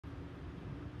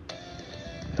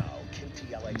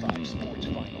KTLA 5 Sports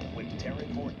Final with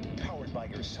Darren Horton, powered by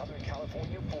your Southern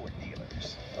California Ford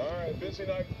dealers. All right, busy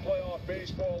night for playoff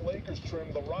baseball. Lakers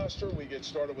trim the roster. We get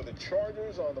started with the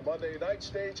Chargers on the Monday night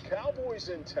stage. Cowboys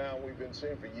in town. We've been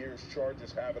saying for years,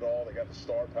 Chargers have it all. They got the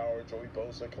star power, Joey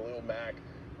Bosa, Khalil Mack,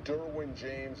 Derwin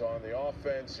James on the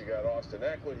offense. You got Austin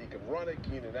Eckler. He can run it.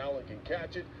 Keenan Allen can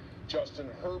catch it. Justin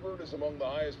Herbert is among the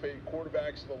highest paid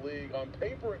quarterbacks in the league. On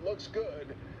paper, it looks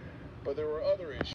good, but there were other issues.